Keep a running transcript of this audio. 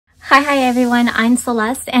Hi everyone, I'm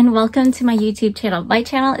Celeste and welcome to my YouTube channel. My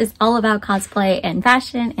channel is all about cosplay and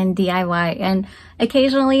fashion and DIY and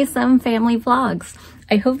occasionally some family vlogs.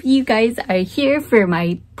 I hope you guys are here for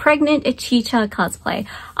my pregnant Chicha cosplay.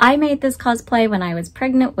 I made this cosplay when I was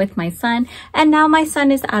pregnant with my son and now my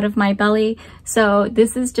son is out of my belly. So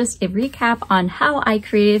this is just a recap on how I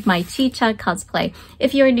created my Chicha cosplay.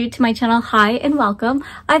 If you are new to my channel, hi and welcome.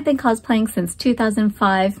 I've been cosplaying since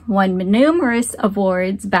 2005, won numerous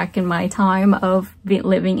awards back in my time of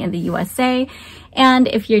living in the USA. And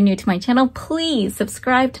if you're new to my channel, please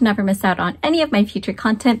subscribe to never miss out on any of my future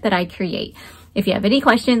content that I create. If you have any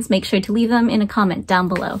questions, make sure to leave them in a comment down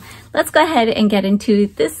below. Let's go ahead and get into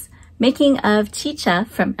this making of Chicha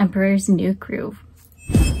from Emperor's New Groove.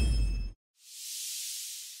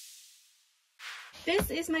 This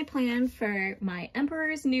is my plan for my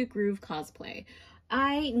Emperor's New Groove cosplay.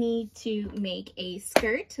 I need to make a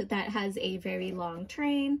skirt that has a very long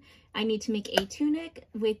train. I need to make a tunic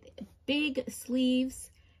with big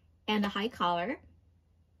sleeves and a high collar.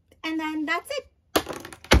 And then that's it.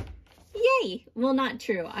 Yay! Well, not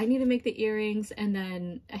true. I need to make the earrings and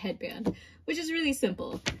then a headband, which is really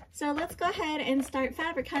simple. So let's go ahead and start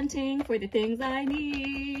fabric hunting for the things I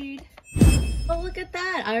need. Oh, look at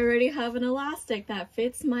that. I already have an elastic that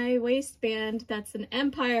fits my waistband. That's an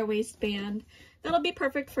Empire waistband. That'll be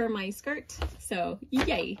perfect for my skirt. So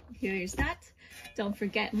yay! Here's that. Don't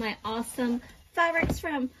forget my awesome fabrics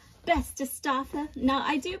from Best Estafa. Now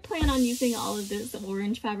I do plan on using all of this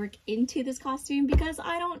orange fabric into this costume because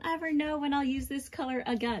I don't ever know when I'll use this color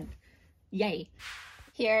again. Yay.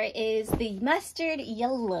 Here is the mustard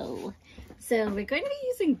yellow. So we're going to be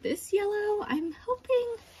using this yellow. I'm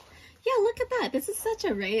hoping, yeah, look at that. This is such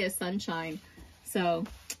a ray of sunshine. So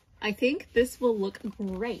I think this will look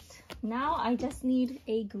great. Now I just need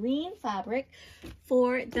a green fabric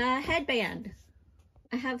for the headband.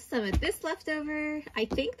 I have some of this left over. I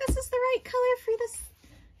think this is the right color for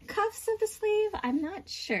the cuffs of the sleeve. I'm not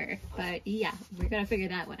sure, but yeah, we're gonna figure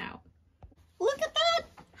that one out. Look at that!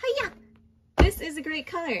 Hiya! This is a great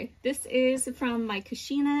color. This is from my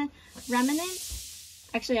Kushina Remnant.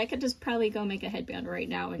 Actually, I could just probably go make a headband right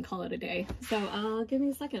now and call it a day. So give me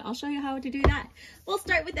a second. I'll show you how to do that. We'll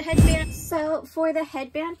start with the headband. So for the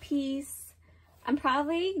headband piece, I'm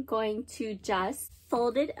probably going to just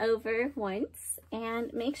fold it over once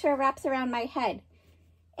and make sure it wraps around my head.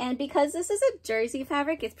 And because this is a jersey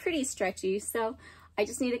fabric, it's pretty stretchy, so I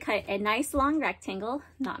just need to cut a nice long rectangle,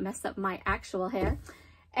 not mess up my actual hair.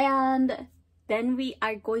 And then we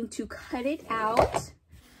are going to cut it out.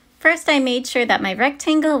 First, I made sure that my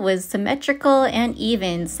rectangle was symmetrical and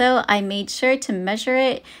even, so I made sure to measure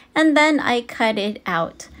it and then I cut it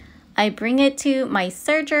out. I bring it to my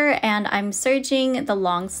serger and I'm serging the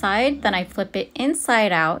long side, then I flip it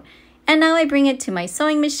inside out. And now I bring it to my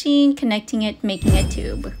sewing machine, connecting it, making a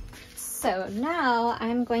tube. So now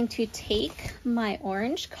I'm going to take my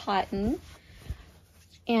orange cotton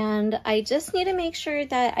and I just need to make sure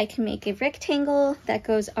that I can make a rectangle that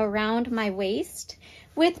goes around my waist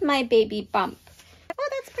with my baby bump. Oh,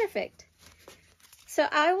 that's perfect. So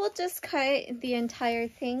I will just cut the entire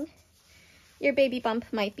thing. Your baby bump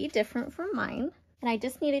might be different from mine. And I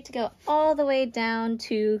just need it to go all the way down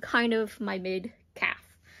to kind of my mid-calf.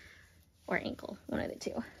 Or ankle, one of the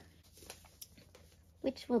two,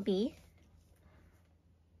 which will be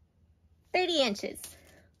 30 inches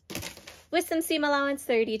with some seam allowance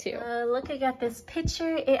 32. Looking at this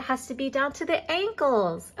picture, it has to be down to the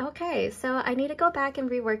ankles. Okay, so I need to go back and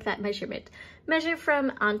rework that measurement. Measure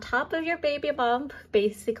from on top of your baby bump,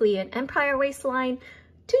 basically an Empire waistline,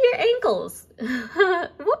 to your ankles.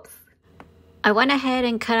 Whoops. I went ahead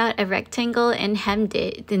and cut out a rectangle and hemmed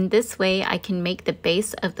it. In this way, I can make the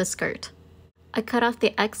base of the skirt. I cut off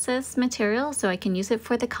the excess material so I can use it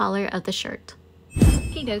for the collar of the shirt.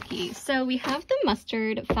 Okie dokie, so we have the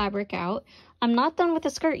mustard fabric out. I'm not done with the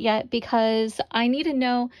skirt yet because I need to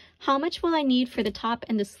know how much will I need for the top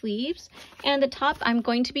and the sleeves. And the top, I'm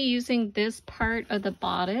going to be using this part of the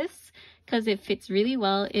bodice because it fits really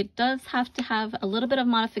well. It does have to have a little bit of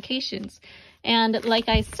modifications. And like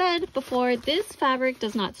I said before, this fabric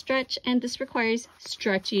does not stretch and this requires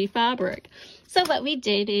stretchy fabric. So what we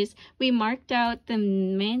did is we marked out the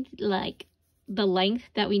length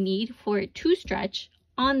that we need for it to stretch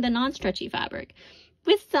on the non-stretchy fabric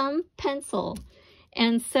with some pencil.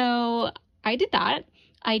 And so I did that.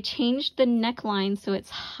 I changed the neckline so it's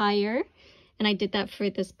higher, and I did that for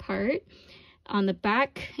this part on the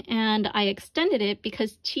back, and I extended it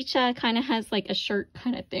because Chicha kind of has like a shirt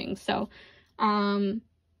kind of thing. So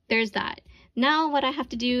there's that. Now what I have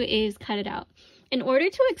to do is cut it out. In order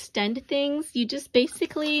to extend things, you just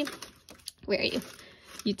basically, where are you?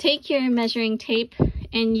 you take your measuring tape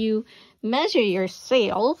and you measure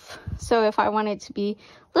yourself. So if I want it to be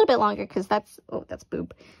a little bit longer, because that's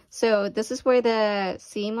boob. So this is where the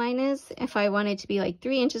seam line is. If I want it to be like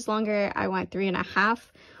 3 inches longer, I want 3.5,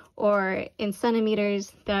 or in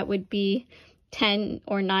centimeters, that would be 10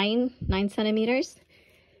 or 9 centimeters.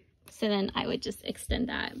 So then I would just extend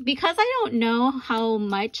that. Because I don't know how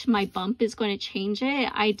much my bump is going to change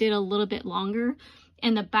it, I did a little bit longer,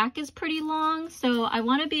 and the back is pretty long. So I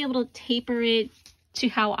want to be able to taper it to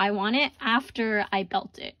how I want it after I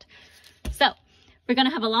belt it. So we're going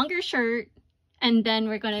to have a longer shirt, and then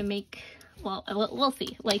we're going to make, well, we'll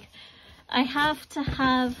see. Like, I have to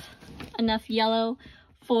have enough yellow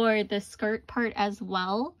for the skirt part as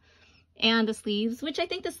well, and the sleeves, which I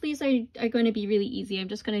think the sleeves are going to be really easy. I'm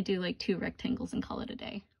just going to do like 2 rectangles and call it a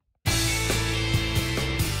day.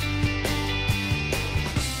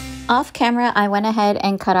 Off camera, I went ahead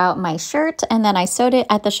and cut out my shirt, and then I sewed it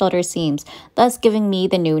at the shoulder seams, thus giving me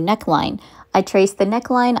the new neckline. I traced the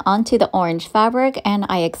neckline onto the orange fabric, and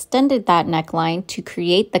I extended that neckline to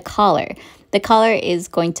create the collar. The collar is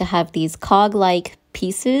going to have these cog-like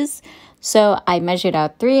pieces. So I measured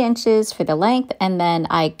out 3 inches for the length, and then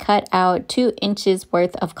I cut out 2 inches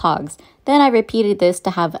worth of cogs. Then I repeated this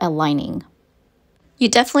to have a lining. You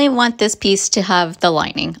definitely want this piece to have the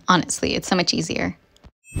lining. Honestly, it's so much easier.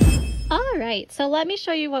 All right, so let me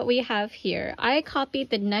show you what we have here. I copied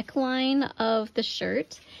the neckline of the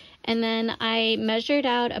shirt, and then I measured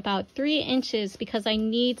out about 3 inches because I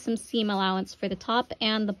need some seam allowance for the top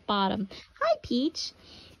and the bottom. Hi, Peach.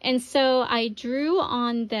 And so I drew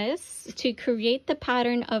on this to create the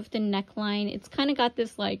pattern of the neckline. It's kind of got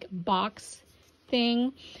this like box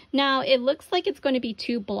thing. Now it looks like it's going to be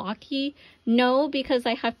too blocky. No, because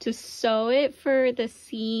I have to sew it for the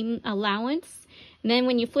seam allowance. And then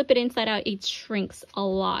when you flip it inside out, it shrinks a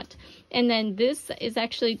lot. And then this is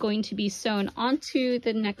actually going to be sewn onto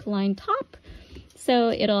the neckline top, so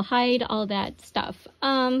it'll hide all that stuff.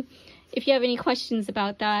 If you have any questions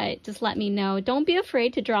about that, just let me know. Don't be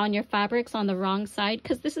afraid to draw on your fabrics on the wrong side,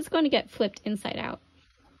 because this is going to get flipped inside out.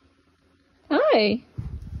 Hi!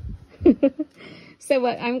 So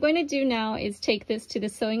what I'm going to do now is take this to the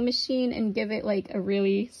sewing machine and give it like a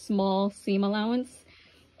really small seam allowance.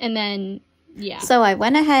 And then, yeah. So I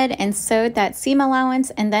went ahead and sewed that seam allowance,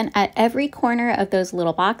 and then at every corner of those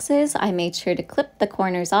little boxes, I made sure to clip the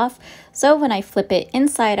corners off. So when I flip it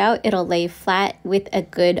inside out, it'll lay flat with a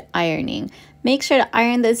good ironing. Make sure to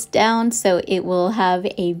iron this down so it will have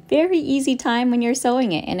a very easy time when you're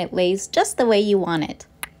sewing it, and it lays just the way you want it.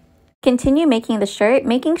 Continue making the shirt,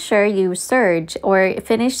 making sure you serge or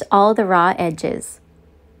finish all the raw edges.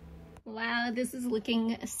 Wow, this is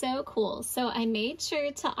looking so cool. So I made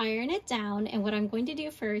sure to iron it down, and what I'm going to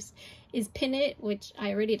do first is pin it, which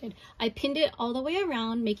I already did. I pinned it all the way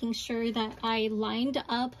around, making sure that I lined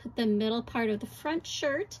up the middle part of the front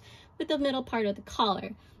shirt with the middle part of the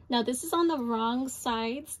collar. Now this is on the wrong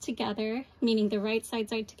sides together, meaning the right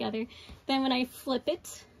sides are together. Then when I flip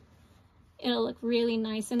it, it'll look really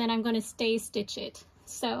nice, and then I'm going to stay stitch it.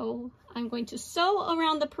 So I'm going to sew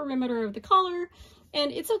around the perimeter of the collar,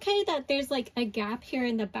 and it's okay that there's like a gap here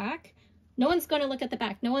in the back. No one's going to look at the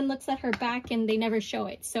back. No one looks at her back and they never show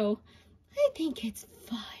it. So I think it's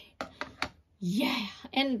fine. Yeah.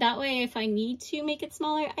 And that way, if I need to make it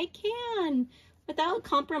smaller, I can without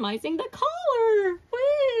compromising the collar.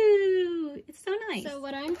 Woo! It's so nice. So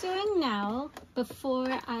what I'm doing now, before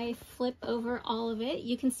I flip over all of it,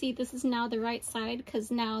 you can see this is now the right side, because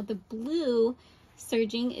now the blue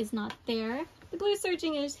serging is not there. The blue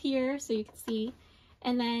serging is here, so you can see.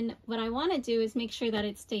 And then what I want to do is make sure that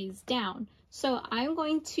it stays down. So I'm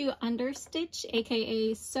going to understitch,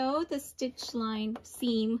 aka sew the stitch line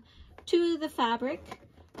seam to the fabric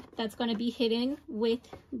that's going to be hidden with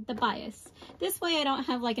the bias. This way I don't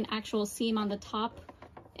have like an actual seam on the top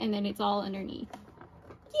and then it's all underneath.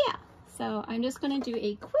 Yeah, so I'm just going to do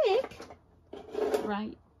a quick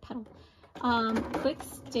quick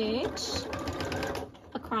stitch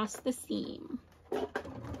across the seam.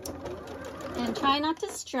 And try not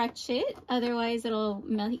to stretch it, otherwise it'll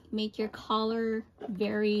make your collar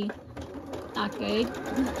very not good.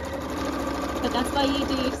 But that's why you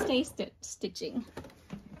do stay stitching.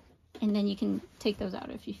 And then you can take those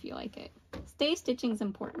out if you feel like it. Stay stitching is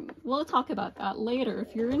important. We'll talk about that later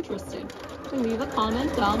if you're interested. So leave a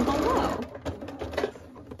comment down below.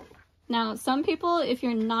 Now, some people, if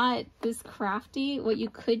you're not this crafty, what you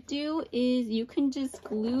could do is you can just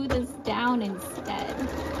glue this down instead.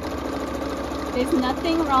 There's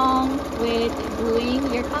nothing wrong with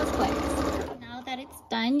gluing your cosplays. Now that it's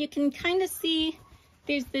done, you can kind of see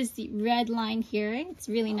there's this red line here. It's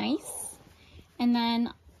really nice. And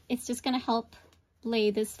then it's just gonna help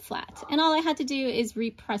lay this flat. And all I had to do is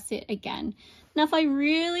repress it again. Now, if I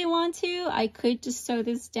really want to, I could just sew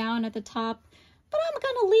this down at the top, but I'm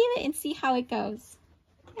gonna leave it and see how it goes.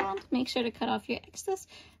 And make sure to cut off your excess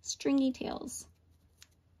stringy tails.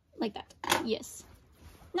 Like that, yes.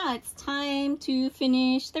 Now it's time to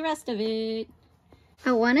finish the rest of it.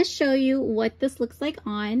 I want to show you what this looks like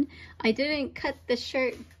on. I didn't cut the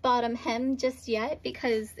shirt bottom hem just yet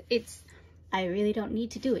because I really don't need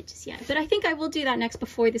to do it just yet. But I think I will do that next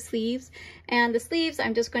before the sleeves. And the sleeves,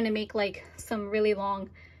 I'm just going to make like some really long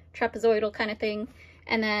trapezoidal kind of thing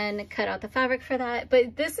and then cut out the fabric for that.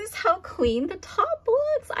 But this is how clean the top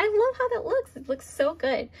looks. I love how that looks. It looks so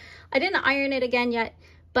good. I didn't iron it again yet,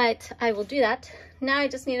 but I will do that. Now I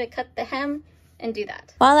just need to cut the hem and do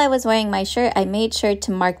that. While I was wearing my shirt, I made sure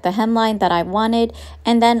to mark the hemline that I wanted,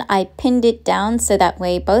 and then I pinned it down so that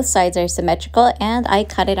way both sides are symmetrical, and I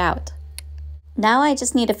cut it out. Now I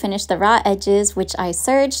just need to finish the raw edges, which I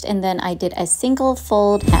serged, and then I did a single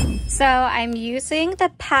fold hem. So I'm using the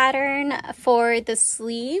pattern for the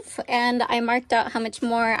sleeve, and I marked out how much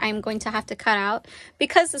more I'm going to have to cut out.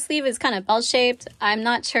 Because the sleeve is kind of bell-shaped, I'm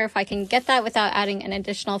not sure if I can get that without adding an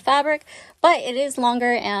additional fabric, but it is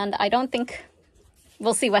longer, and I don't think...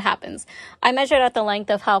 We'll see what happens. I measured out the length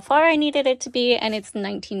of how far I needed it to be, and it's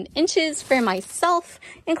 19 inches for myself,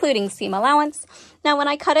 including seam allowance. Now, when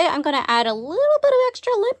I cut it, I'm going to add a little bit of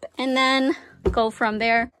extra lip and then go from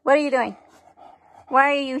there. What are you doing? Why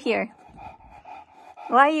are you here?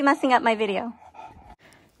 Why are you messing up my video?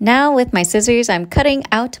 Now with my scissors, I'm cutting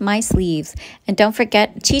out my sleeves. And don't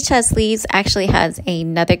forget, Chicha sleeves actually has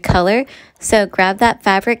another color. So grab that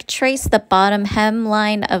fabric, trace the bottom hem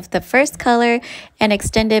line of the first color, and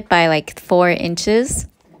extend it by like 4 inches.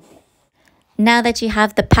 Now that you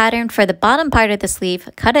have the pattern for the bottom part of the sleeve,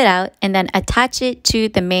 cut it out and then attach it to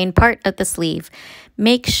the main part of the sleeve.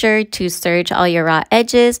 Make sure to serge all your raw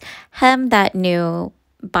edges, hem that new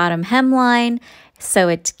bottom hemline, sew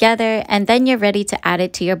it together, and then you're ready to add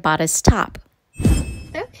it to your bodice top.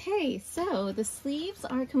 Okay, so the sleeves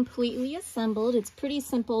are completely assembled. It's pretty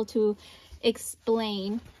simple to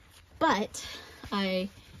explain, but I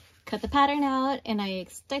cut the pattern out and I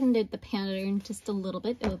extended the pattern just a little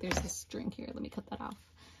bit. Oh, there's a string here. Let me cut that off.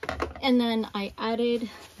 And then I added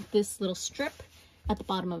this little strip at the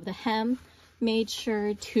bottom of the hem. Made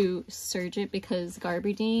sure to serge it because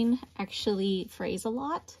gabardine actually frays a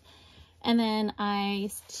lot. And then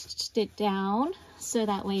I stitched it down so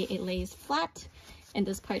that way it lays flat and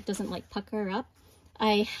this part doesn't like pucker up.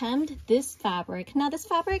 I hemmed this fabric. Now this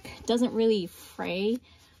fabric doesn't really fray,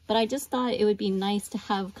 but I just thought it would be nice to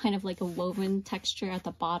have kind of like a woven texture at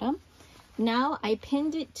the bottom. Now I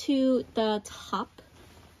pinned it to the top.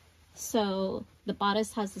 So the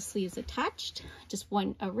bodice has the sleeves attached, just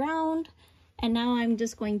went around. And now I'm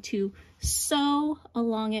just going to sew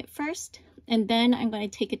along it first. And then I'm going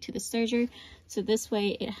to take it to the serger. So this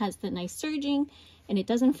way it has the nice serging and it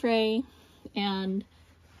doesn't fray. And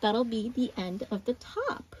that'll be the end of the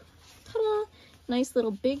top. Ta-da! Nice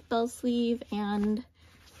little big bell sleeve and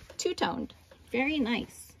two-toned. Very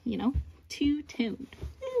nice, you know, two-toned.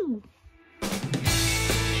 Ooh.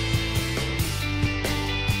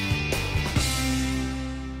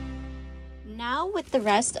 Now with the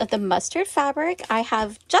rest of the mustard fabric, I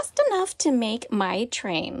have just enough to make my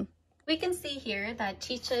train. We can see here that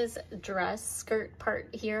Chicha's dress skirt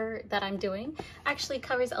part here that I'm doing actually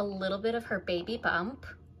covers a little bit of her baby bump.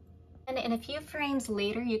 And in a few frames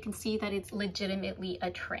later, you can see that it's legitimately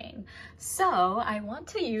a train. So I want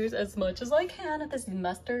to use as much as I can of this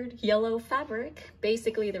mustard yellow fabric,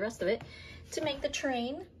 basically the rest of it, to make the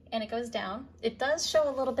train, and it goes down. It does show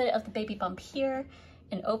a little bit of the baby bump here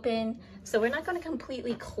and open, so we're not going to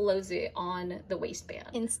completely close it on the waistband.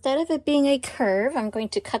 Instead of it being a curve, I'm going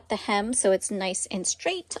to cut the hem so it's nice and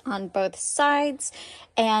straight on both sides,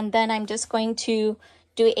 and then I'm just going to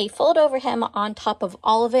do a fold over hem on top of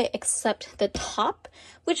all of it except the top,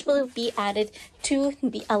 which will be added to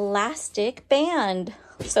the elastic band.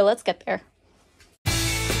 So let's get there.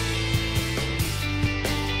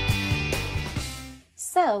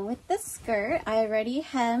 So with this skirt, I already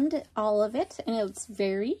hemmed all of it and it's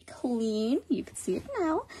very clean. You can see it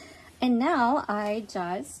now. And now I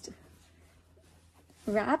just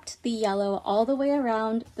wrapped the yellow all the way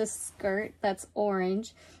around the skirt that's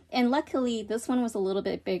orange. And luckily this one was a little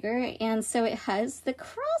bit bigger and so it has the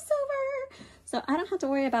crossover. So I don't have to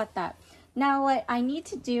worry about that. Now what I need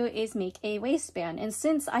to do is make a waistband. And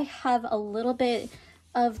since I have a little bit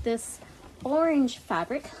of this orange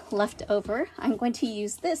fabric left over, I'm going to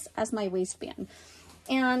use this as my waistband.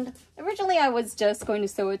 And originally I was just going to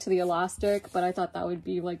sew it to the elastic, but I thought that would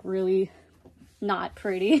be like really not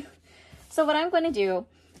pretty. So what I'm going to do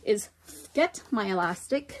is get my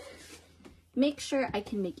elastic, make sure I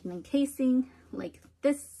can make an encasing like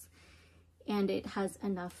this, and it has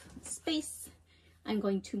enough space. I'm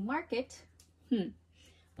going to mark it.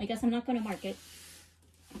 I guess I'm not going to mark it,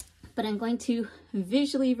 but I'm going to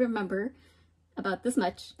visually remember about this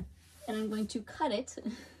much, and I'm going to cut it.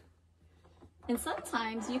 And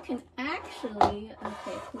sometimes you can actually,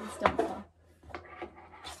 okay, please don't fall.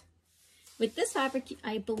 With this fabric,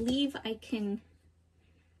 I believe I can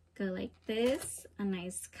go like this, a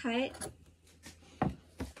nice cut.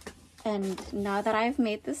 And now that I've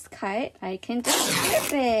made this cut, I can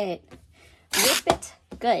just whip it. Whip it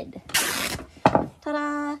good.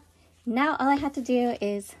 Ta-da! Now all I have to do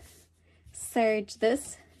is serge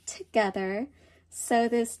this together, sew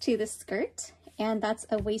this to the skirt, and that's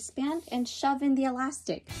a waistband, and shove in the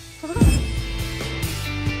elastic.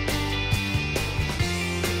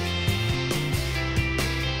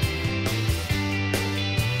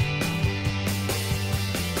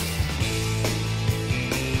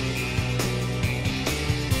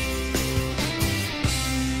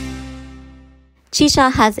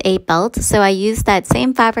 Chicha has a belt, so I used that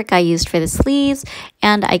same fabric I used for the sleeves,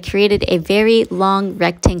 and I created a very long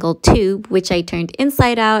rectangle tube, which I turned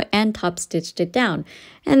inside out and top stitched it down.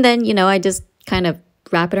 And then, you know, I just kind of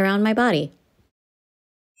wrap it around my body.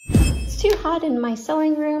 It's too hot in my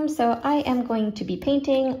sewing room, so I am going to be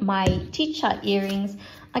painting my Chicha earrings.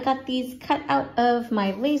 I got these cut out of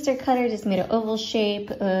my laser cutter, just made an oval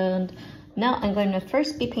shape, and now I'm going to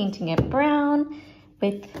first be painting it brown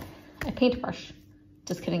with a paintbrush.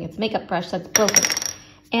 Just kidding, it's a makeup brush that's broken.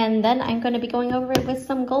 And then I'm going to be going over it with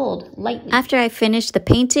some gold, lightly. After I finished the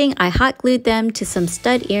painting, I hot glued them to some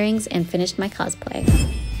stud earrings and finished my cosplay.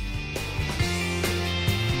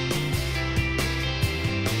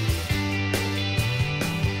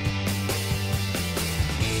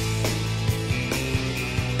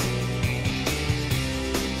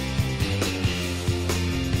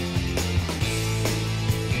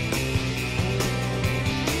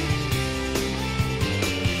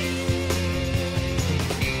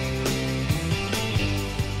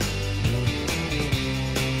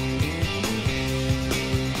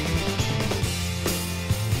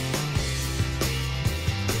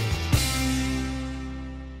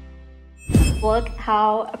 Look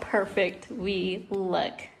how perfect we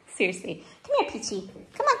look. Seriously. Come here, Peachy.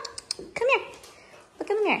 Come on. Come here. Look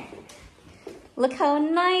in the mirror. Look how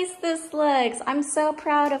nice this looks. I'm so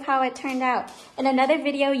proud of how it turned out. In another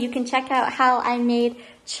video, you can check out how I made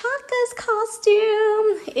Chaca's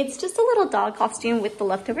costume. It's just a little dog costume with the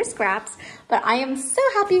leftover scraps, but I am so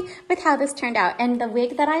happy with how this turned out. And the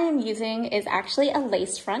wig that I am using is actually a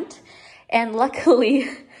lace front. And luckily,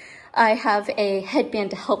 I have a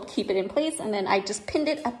headband to help keep it in place, and then I just pinned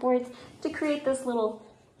it upwards to create this little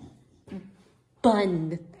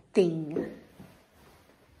bun thing.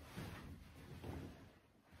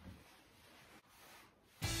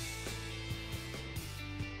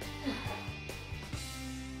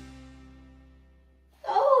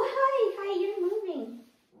 Oh, hi, you're moving.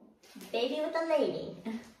 Baby with a lady.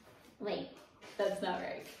 Wait, that's not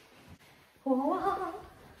right. Whoa.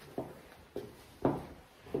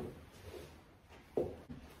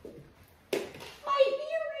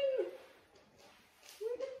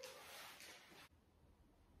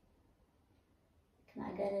 Can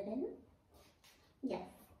I get it in? Yes.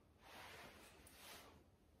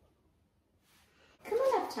 Come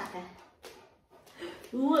on up, Chaca.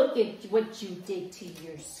 Look at what you did to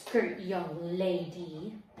your skirt, young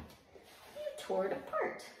lady. You tore it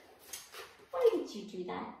apart. Why did you do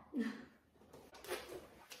that?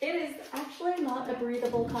 It is actually not a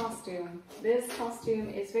breathable costume. This costume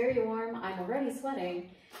is very warm. I'm already sweating.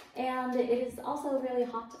 And it is also really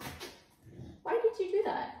hot. Why did you do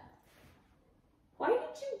that?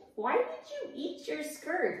 Why did you eat your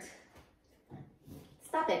skirt?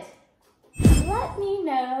 Stop it. Let me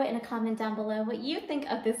know in a comment down below what you think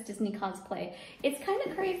of this Disney cosplay. It's kind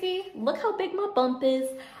of crazy. Look how big my bump is.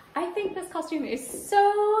 I think this costume is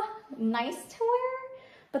so nice to wear,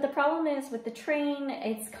 but the problem is with the train,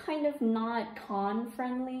 it's kind of not con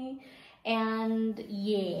friendly. And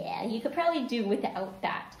yeah, you could probably do without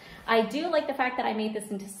that. I do like the fact that I made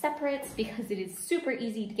this into separates because it is super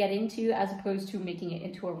easy to get into as opposed to making it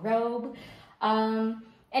into a robe.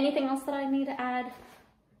 Anything else that I need to add?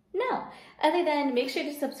 No, other than make sure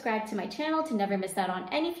to subscribe to my channel to never miss out on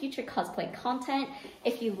any future cosplay content.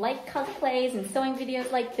 If you like cosplays and sewing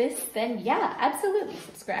videos like this, then yeah, absolutely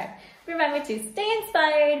subscribe. Remember to stay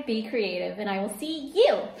inspired, be creative, and I will see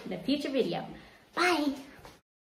you in a future video. Bye!